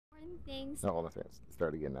important things. No, hold on a second.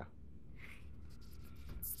 Start again now.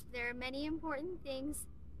 There are many important things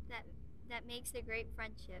that that makes a great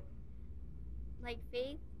friendship, like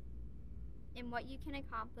faith in what you can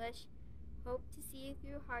accomplish, hope to see you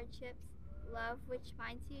through hardships, love which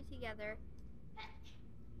binds you together.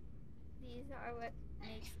 These are what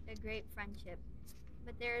makes a great friendship.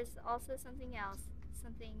 But there's also something else,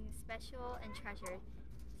 something special and treasured,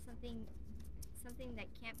 something something that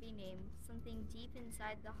can't be named, something deep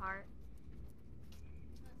inside the heart,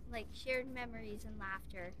 like shared memories and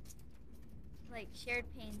laughter, like shared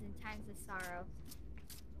pains and times of sorrow,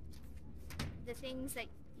 the things that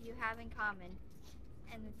you have in common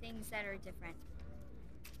and the things that are different.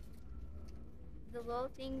 The little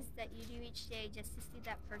things that you do each day just to see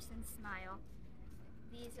that person smile.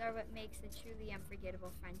 These are what makes a truly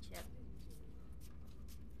unforgettable friendship.